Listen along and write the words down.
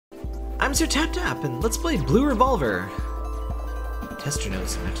I'm Sir Tap Tap, and let's play Blue Revolver. Tester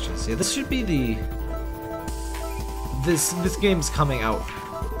notes and extras. Yeah, this should be the... This game's coming out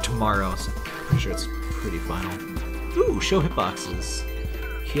tomorrow, so I'm pretty sure it's pretty final. Ooh, show hitboxes.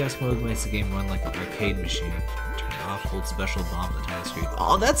 Kiosk mode makes the game run like an arcade machine. Turn it off, hold special bomb at the title screen.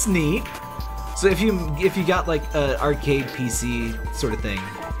 Oh, that's neat! So if you got like an arcade PC sort of thing,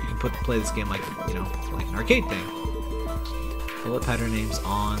 you can play this game like, you know, like an arcade thing. Bullet pattern names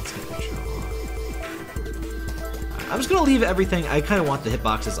on, skip picture off. I'm just gonna leave everything. I kind of want the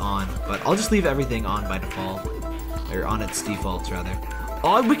hitboxes on, but I'll just leave everything on by default, or on its default rather.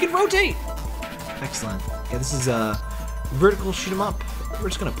 Oh, we can rotate! Excellent. Yeah, this is a vertical shoot 'em up. We're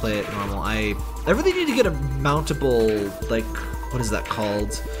just gonna play it normal. I really need to get a mountable, like, what is that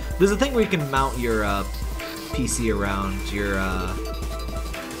called? There's a thing where you can mount your PC around your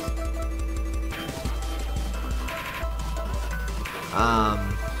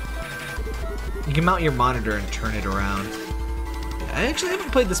you can mount your monitor and turn it around. I actually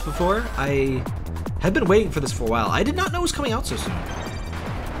haven't played this before. I have been waiting for this for a while. I did not know it was coming out so soon.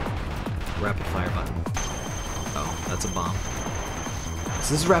 Rapid fire button. Oh, that's a bomb.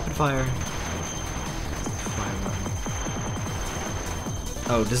 So this is rapid fire. Fire button.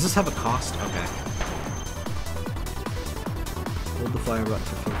 Oh, does this have a cost? Okay. Hold the fire button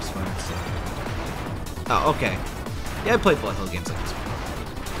for focus fire. So. Oh, okay. Yeah, I played Blood Hill games like this before.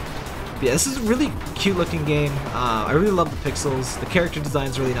 But yeah, this is a really cute looking game. I really love the pixels. The character design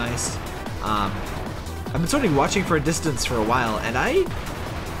is really nice. I've been sort of watching for a distance for a while, and I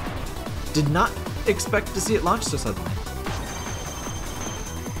did not expect to see it launch so suddenly.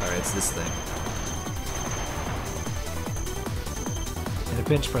 Alright, it's this thing. In a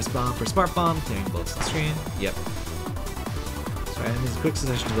pinch, press bomb for smart bomb, clearing bullets on the screen. Yep. So enemies in quick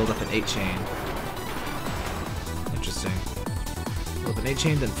succession to build up an 8-chain. Interesting. Build an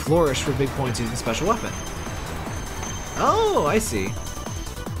 8-chain, then flourish for big points using a special weapon. Oh, I see.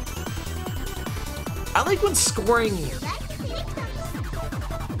 I like when scoring...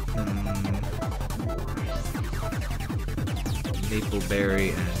 Mapleberry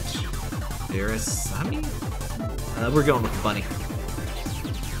and Beresami? We're going with the bunny.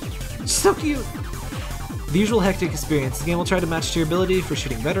 So cute! The usual hectic experience. The game will try to match to your ability for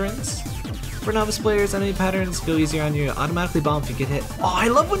shooting veterans. For novice players, enemy patterns feel easier on you. Automatically bomb if you get hit. Oh, I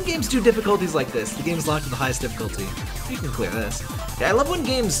love when games do difficulties like this. The game is locked to the highest difficulty. You can clear this. Yeah, I love when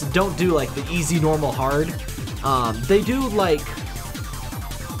games don't do like the easy, normal, hard. They do like,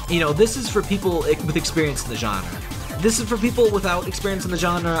 you know, this is for people with experience in the genre. This is for people without experience in the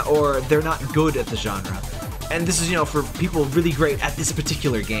genre, or they're not good at the genre. And this is, you know, for people really great at this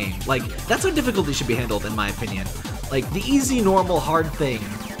particular game. Like, that's how difficulty should be handled, in my opinion. Like, the easy, normal, hard thing,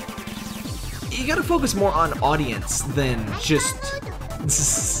 you gotta focus more on audience than just...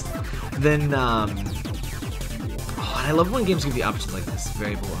 than, Oh, and I love when games give you options like this.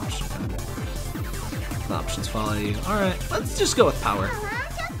 Variable option. The options follow you. Alright, let's just go with power.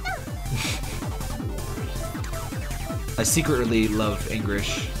 I secretly love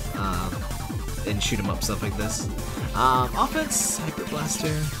English and shoot 'em up stuff like this. Offense, Hyper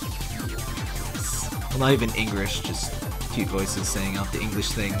Blaster. Well, not even English, just cute voices saying out the English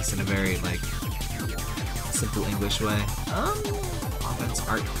things in a very like simple English way. Offense,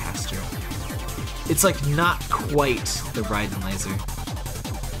 Art Caster. It's like not quite the Raiden laser.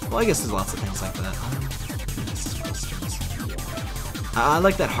 Well, I guess there's lots of things like that. I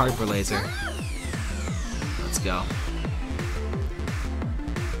like that hardware laser. Let's go.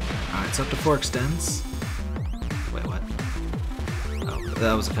 Alright, it's up to 4 extends. Wait, what? Oh,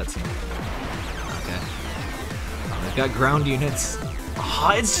 that was a cutscene. Okay. Oh, they've got ground units.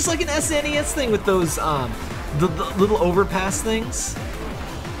 Oh, it's just like an SNES thing with those, the little overpass things.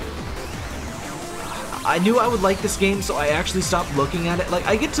 I knew I would like this game, so I actually stopped looking at it. Like,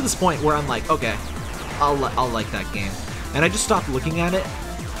 I get to this point where I'm like, okay, I'll like that game. And I just stopped looking at it,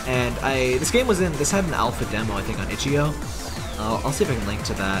 and this game was in, this had an alpha demo, I think, on itch.io. I'll see if I can link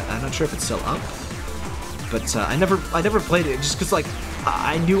to that. I'm not sure if it's still up, but I never played it just because, like,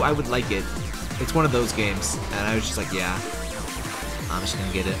 I knew I would like it. It's one of those games, and I was just like, yeah, I'm just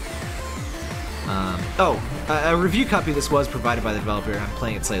gonna get it. A review copy of this was provided by the developer. I'm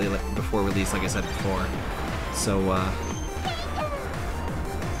playing it slightly before release, like I said before. So,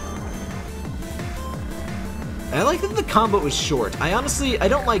 I like that the combo was short. I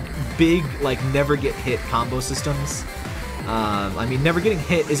don't like big, like, never get hit combo systems. I mean, never getting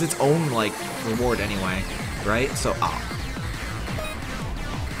hit is its own, like, reward anyway, right? So, I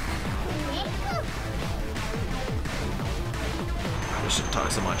shouldn't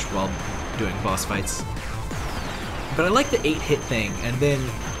talk so much while doing boss fights. But I like the 8-hit thing, and then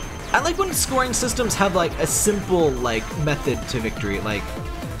I like when scoring systems have like a simple like method to victory. Like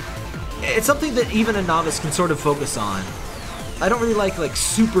it's something that even a novice can sort of focus on. I don't really like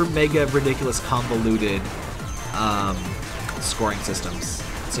super mega ridiculous convoluted scoring systems.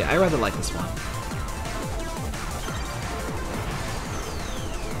 So yeah, I rather like this one.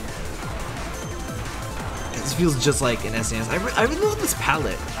 This feels just like an SNES. I really love this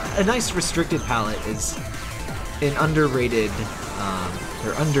palette. A nice restricted palette is an underrated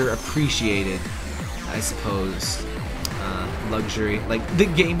or underappreciated, I suppose, luxury. Like the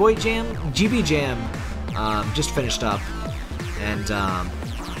Game Boy Jam, GB Jam, just finished up, and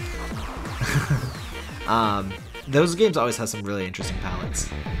those games always have some really interesting palettes.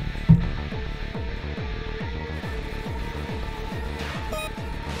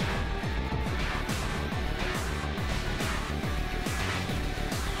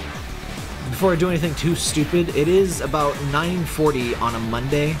 Before I do anything too stupid, it is about 9:40 on a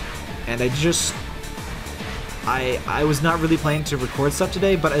Monday, and I was not really planning to record stuff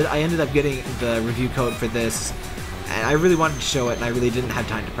today, but I ended up getting the review code for this, and I really wanted to show it, and I really didn't have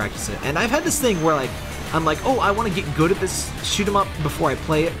time to practice it. And I've had this thing where like I'm like, oh, I want to get good at this shoot 'em up before I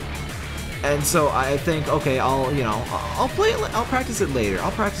play it, and so I think, okay, I'll play it, I'll practice it later,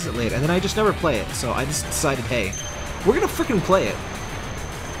 and then I just never play it. So I just decided, hey, we're gonna freaking play it,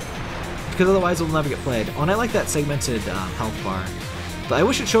 because otherwise it'll never get played. Oh, and I like that segmented health bar. But I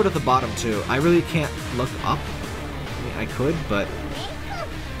wish it showed at the bottom too. I really can't look up. I mean, I could, but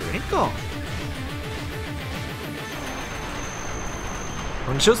wrinkle.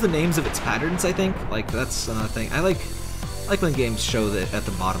 When it shows the names of its patterns, I think, like, that's another thing. I like when games show that at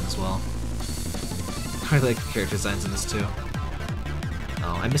the bottom as well. I really like the character designs in this too.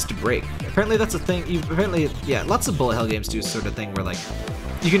 Oh, I missed a break. Apparently that's a thing. Apparently, yeah, lots of bullet hell games do sort of thing where like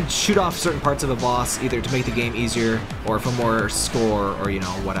you can shoot off certain parts of a boss either to make the game easier or for more score or,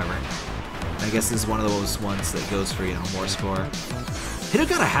 whatever. And I guess this is one of those ones that goes for, more score.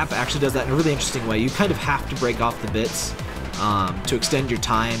 Hitogata Hap actually does that in a really interesting way. You kind of have to break off the bits to extend your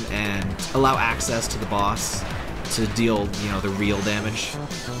time and allow access to the boss to deal, the real damage.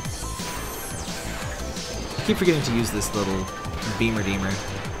 I keep forgetting to use this little beamer deemer.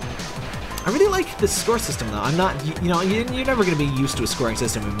 I really like this score system though. I'm not, you're never going to be used to a scoring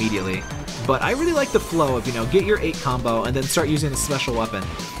system immediately, but I really like the flow of, get your 8 combo and then start using a special weapon.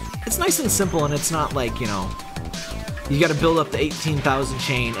 It's nice and simple, and it's not like, you gotta build up the 18,000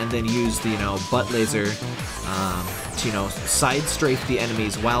 chain and then use the, butt laser to, side strafe the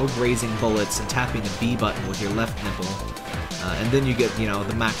enemies while grazing bullets and tapping the B button with your left nipple. And then you get,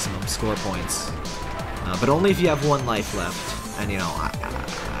 the maximum score points. But only if you have 1 life left. And,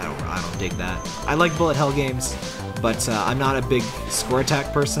 I don't dig that. I like bullet hell games, but I'm not a big score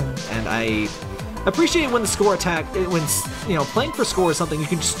attack person, and I appreciate when the score attack, when, playing for score is something you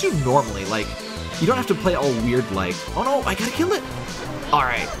can just do normally. Like, you don't have to play all weird like, oh no, I gotta kill it!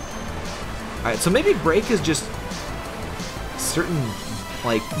 Alright. Alright, so maybe break is just certain,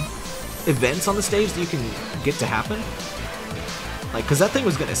 like, events on the stage that you can get to happen. Like, because that thing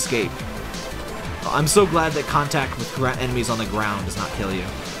was gonna escape. I'm so glad that contact with enemies on the ground does not kill you.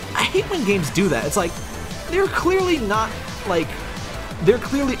 I hate when games do that. It's like, they're clearly not, like, they're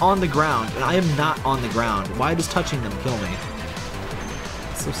clearly on the ground, and I am not on the ground. Why does touching them kill me?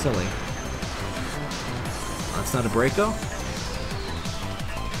 It's so silly. That's not a breako?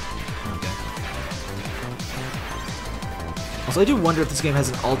 Okay. Also, I do wonder if this game has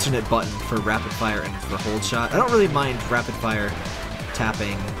an alternate button for rapid fire and for hold shot. I don't really mind rapid fire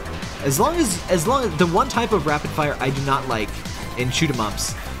tapping. As long as the one type of rapid fire I do not like in shoot 'em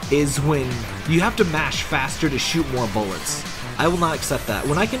ups is when you have to mash faster to shoot more bullets. I will not accept that.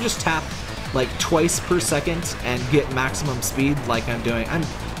 When I can just tap like twice per second and get maximum speed like I'm doing, I'm,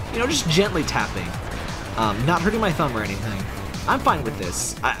 just gently tapping, not hurting my thumb or anything. I'm fine with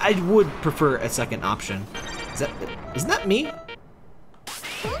this. I would prefer a second option. Isn't that me?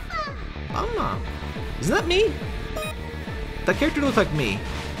 Mama, isn't that me? That character looks like me.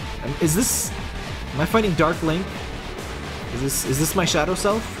 Am I fighting Dark Link? Is this my shadow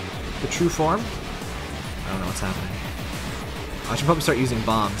self? The true form? I don't know what's happening. I should probably start using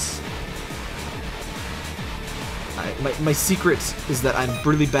bombs. My secret is that I'm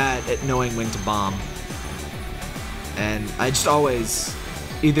really bad at knowing when to bomb. And I just always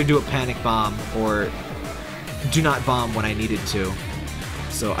either do a panic bomb or do not bomb when I needed to.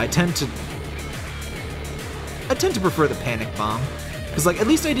 So I tend to prefer the panic bomb. Because, like, at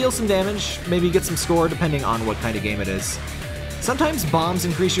least I deal some damage, maybe get some score, depending on what kind of game it is. Sometimes bombs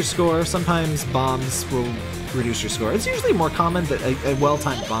increase your score, sometimes bombs will reduce your score. It's usually more common that a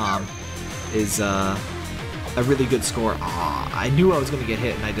well-timed bomb is a really good score. Aw, I knew I was gonna get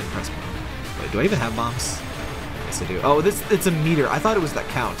hit and I didn't press bomb. Wait, do I even have bombs? Yes, I do. Oh, it's a meter. I thought it was that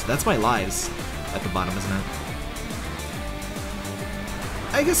count. That's my lives at the bottom, isn't it?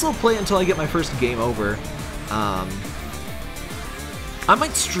 I guess I'll play until I get my first game over. I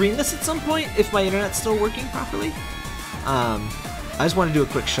might stream this at some point if my internet's still working properly. I just want to do a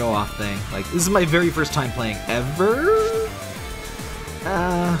quick show-off thing. Like, this is my very first time playing ever.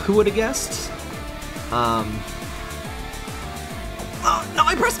 Who would have guessed? Oh, no,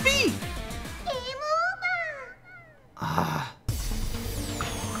 I pressed B!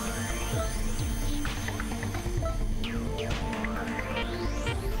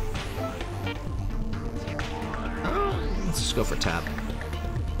 Let's just go for tab.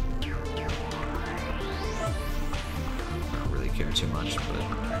 I don't really care too much, but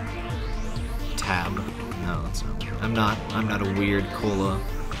tab. No, it's not. I'm not a weird cola.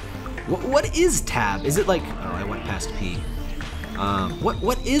 What is tab? Is it like? Oh, I went past P.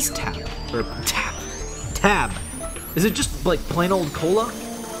 What is tab? Or tab? Is it just like plain old cola?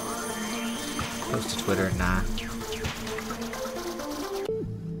 Post to Twitter, nah.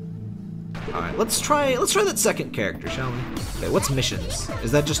 All right, let's try that second character, shall we? Okay, what's missions?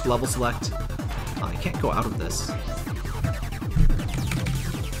 Is that just level select? Oh, I can't go out of this.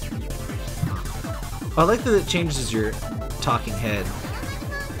 I like that it changes your talking head.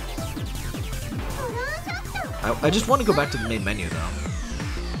 I just want to go back to the main menu though.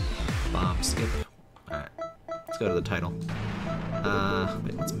 Bomb skip. Alright, let's go to the title.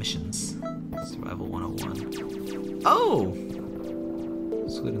 Wait, what's missions? Survival 101. Oh!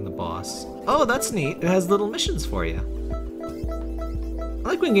 Excluding the boss. Oh, that's neat. It has little missions for you. I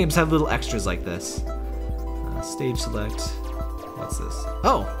like when games have little extras like this. Stage select. What's this?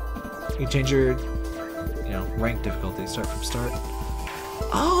 Oh! You can change your, rank difficulty. Start from start.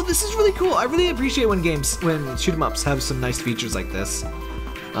 Oh, this is really cool. I really appreciate when shoot 'em ups have some nice features like this.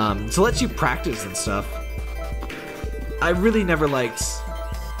 To let you practice and stuff. I really never liked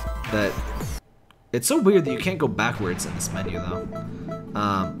that. It's so weird that you can't go backwards in this menu though.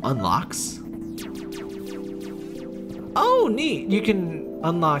 Unlocks. Oh, neat. You can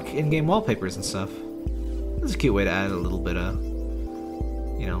unlock in-game wallpapers and stuff. That's a cute way to add a little bit of,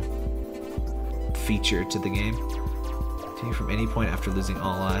 feature to the game. Continue from any point after losing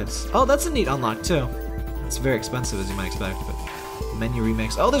all lives. Oh, that's a neat unlock too. It's very expensive as you might expect, but menu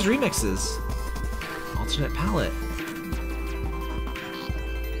remix. Oh, there's remixes. Alternate palette.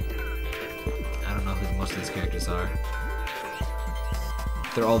 I don't know who most of these characters are.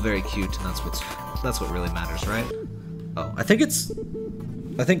 They're all very cute, and that's what really matters, right? Oh, I think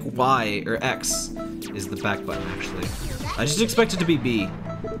Y or X is the back button actually. I just expect it to be B,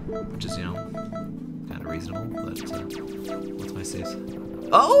 which is kind of reasonable. But what's my save?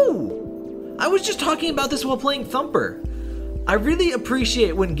 Oh, I was just talking about this while playing Thumper. I really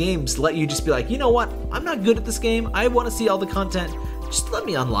appreciate when games let you just be like, you know what? I'm not good at this game. I want to see all the content. Just let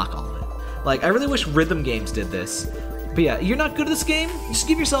me unlock all of it. Like, I really wish rhythm games did this. But yeah, you're not good at this game? Just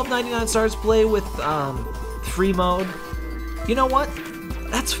give yourself 99 stars, play with free mode. You know what?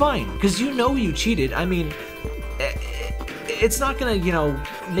 That's fine, because you cheated. I mean, it's not gonna,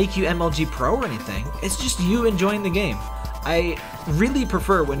 make you MLG Pro or anything. It's just you enjoying the game. I really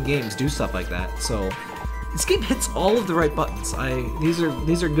prefer when games do stuff like that. So this game hits all of the right buttons.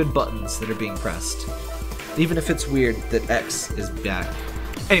 These are good buttons that are being pressed. Even if it's weird that X is back.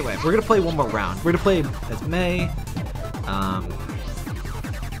 Anyway, we're gonna play one more round. We're gonna play as May.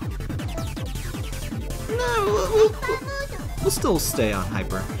 No, we'll still stay on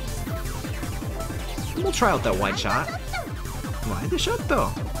Hyper. We'll try out that white shot. Why the shot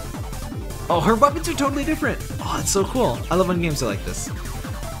though? Oh, her weapons are totally different. Oh, that's so cool. I love when games are like this.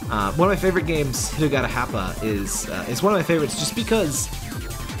 One of my favorite games, Hidogata Happa, is one of my favorites just because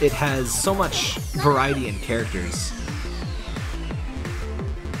it has so much variety in characters.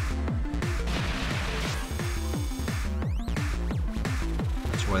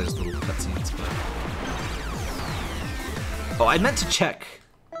 Not sure why there's little cutscenes, but... Oh, I meant to check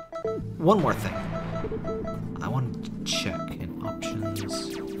one more thing. I wanted to check in options,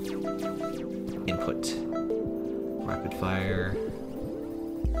 input, rapid fire,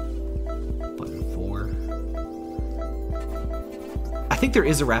 button 4. I think there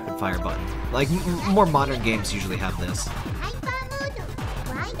is a rapid fire button. Like, more modern games usually have this.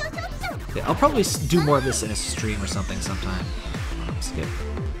 Yeah, I'll probably do more of this in a stream or something sometime. Skip.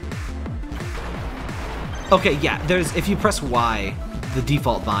 Okay, yeah, if you press Y, the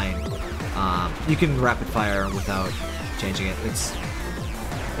default bind, you can rapid fire without changing it. It's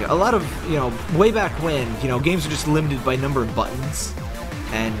a lot of, way back when, games are just limited by number of buttons.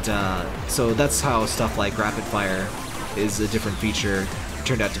 And so that's how stuff like rapid fire is a different feature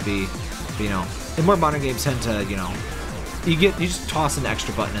turned out to be. You know, in more modern games tend to, you know, you just toss an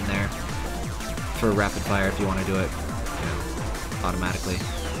extra button in there for rapid fire if you want to do it, you know, automatically.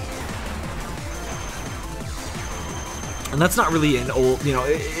 And that's not really an old, you know,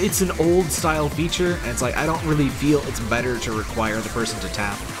 it's an old style feature, and it's like, I don't really feel it's better to require the person to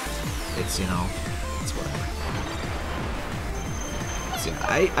tap. It's, you know, it's whatever. So,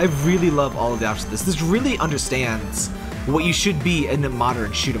 yeah, I really love all of the options of this. This really understands what you should be in a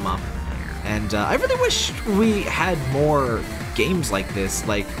modern shoot 'em up. And I really wish we had more games like this.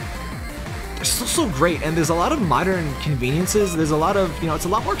 Like, they're still so great, and there's a lot of modern conveniences. There's a lot of, you know, it's a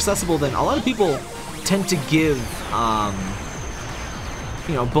lot more accessible than a lot of people tend to give,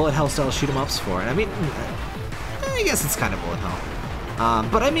 you know, bullet hell style shoot 'em ups for. And I mean, I guess it's kind of bullet hell.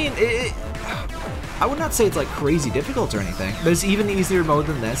 But I mean, I would not say it's like crazy difficult or anything. There's even easier mode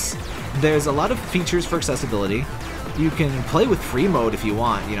than this. There's a lot of features for accessibility. You can play with free mode if you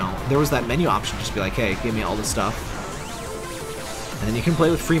want, you know. There was that menu option, just be like, hey, give me all this stuff. And then you can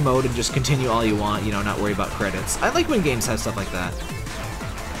play with free mode and just continue all you want, you know, not worry about credits. I like when games have stuff like that.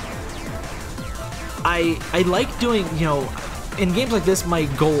 I like doing, you know, in games like this, my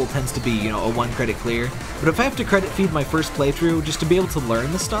goal tends to be, you know, a 1 credit clear. But if I have to credit feed my first playthrough just to be able to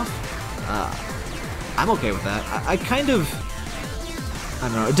learn the stuff, I'm okay with that. I kind of, I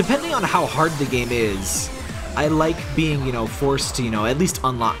don't know, depending on how hard the game is, I like being, you know, forced to, you know, at least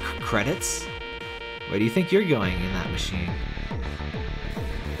unlock credits. Where do you think you're going in that machine?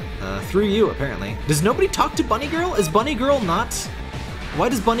 Through you, apparently. Does nobody talk to Bunny Girl? Is Bunny Girl not... Why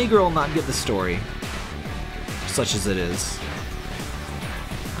does Bunny Girl not get the story? Such as it is.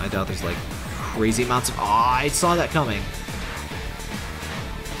 I doubt there's, like, crazy amounts of... Oh, I saw that coming.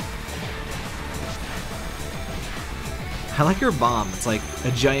 I like her bomb. It's like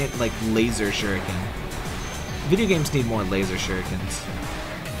a giant, like, laser shuriken. Video games need more laser shurikens.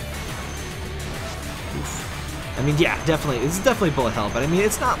 Oof. I mean, yeah, definitely. It's definitely bullet hell, but I mean,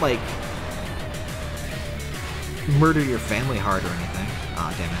 it's not like murder your family hard or anything.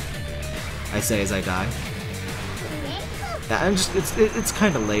 Aw, damn it. I say as I die. Yeah, I'm just, it's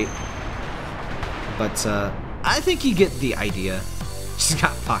kind of late. But, I think you get the idea. She's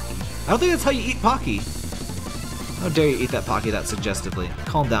got Pocky. I don't think that's how you eat Pocky. How dare you eat that Pocky that suggestively.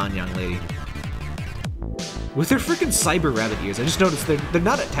 Calm down, young lady. With their freaking cyber rabbit ears, I just noticed they're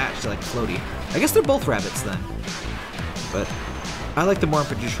not attached to, like, floaty. I guess they're both rabbits, then. But I like the more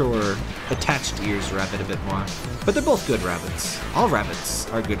mature attached ears rabbit a bit more. But they're both good rabbits. All rabbits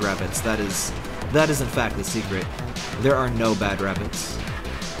are good rabbits. That is in fact the secret. There are no bad rabbits.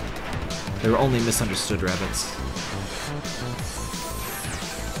 There are only misunderstood rabbits.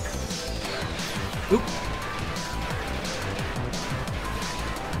 Oop.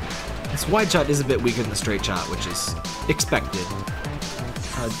 This wide shot is a bit weaker than the straight shot, which is expected.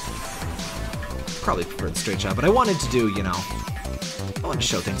 Probably prefer the straight shot, but I wanted to do, you know, I wanted to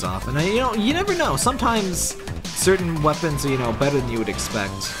show things off. And, you know, you never know. Sometimes certain weapons are, you know, better than you would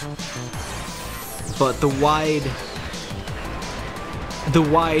expect. But the wide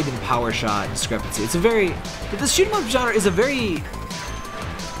and power shot discrepancy, it's a very, this shoot 'em up genre is a very,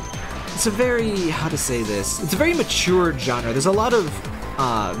 how to say this, it's a very mature genre. There's a lot of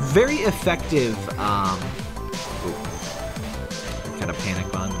very effective, kind of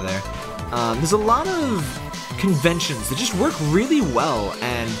panic bomb there. There's a lot of conventions that just work really well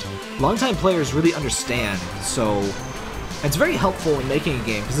and longtime players really understand, so it's very helpful in making a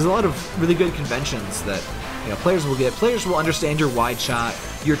game because there's a lot of really good conventions that, you know, players will get. Players will understand your wide shot,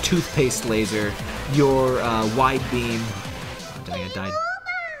 your toothpaste laser, your wide beam. Oh, dang, I died.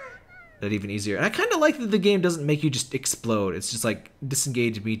 That even easier. And I kind of like that the game doesn't make you just explode. It's just like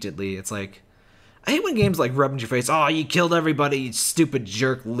disengage immediately. It's like, I hate when games like rub in your face. Oh, you killed everybody, you stupid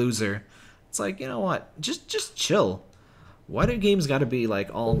jerk loser. It's like, you know what? Just chill. Why do games gotta be like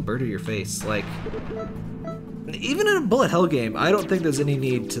all murder your face? Like, even in a bullet hell game, I don't think there's any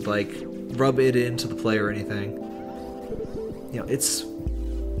need to like rub it into the player or anything. You know,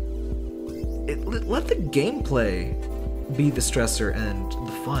 let the gameplay be the stressor and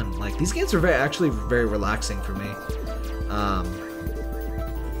the fun. Like, these games are actually very relaxing for me.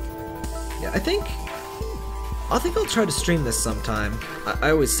 Yeah, I think I'll try to stream this sometime.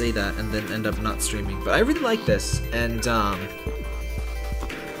 I always say that and then end up not streaming, but I really like this, and I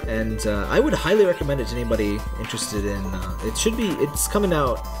would highly recommend it to anybody interested in. It's coming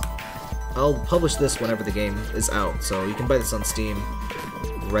out. I'll publish this whenever the game is out, so you can buy this on Steam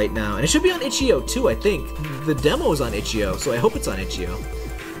right now, and it should be on itch.io too. I think the demo is on itch.io, so I hope it's on itch.io.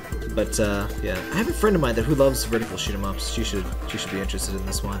 But yeah, I have a friend of mine who loves vertical shoot 'em ups. She should be interested in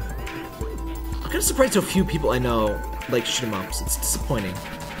this one. I'm kind of surprised how few people I know like shoot 'em ups. It's disappointing.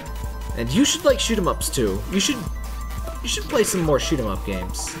 And you should like shoot 'em ups too. You should play some more shoot 'em up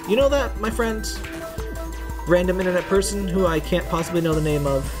games. You know that, my friend? Random internet person who I can't possibly know the name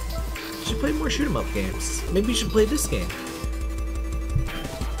of. You should play more shoot 'em up games. Maybe you should play this game.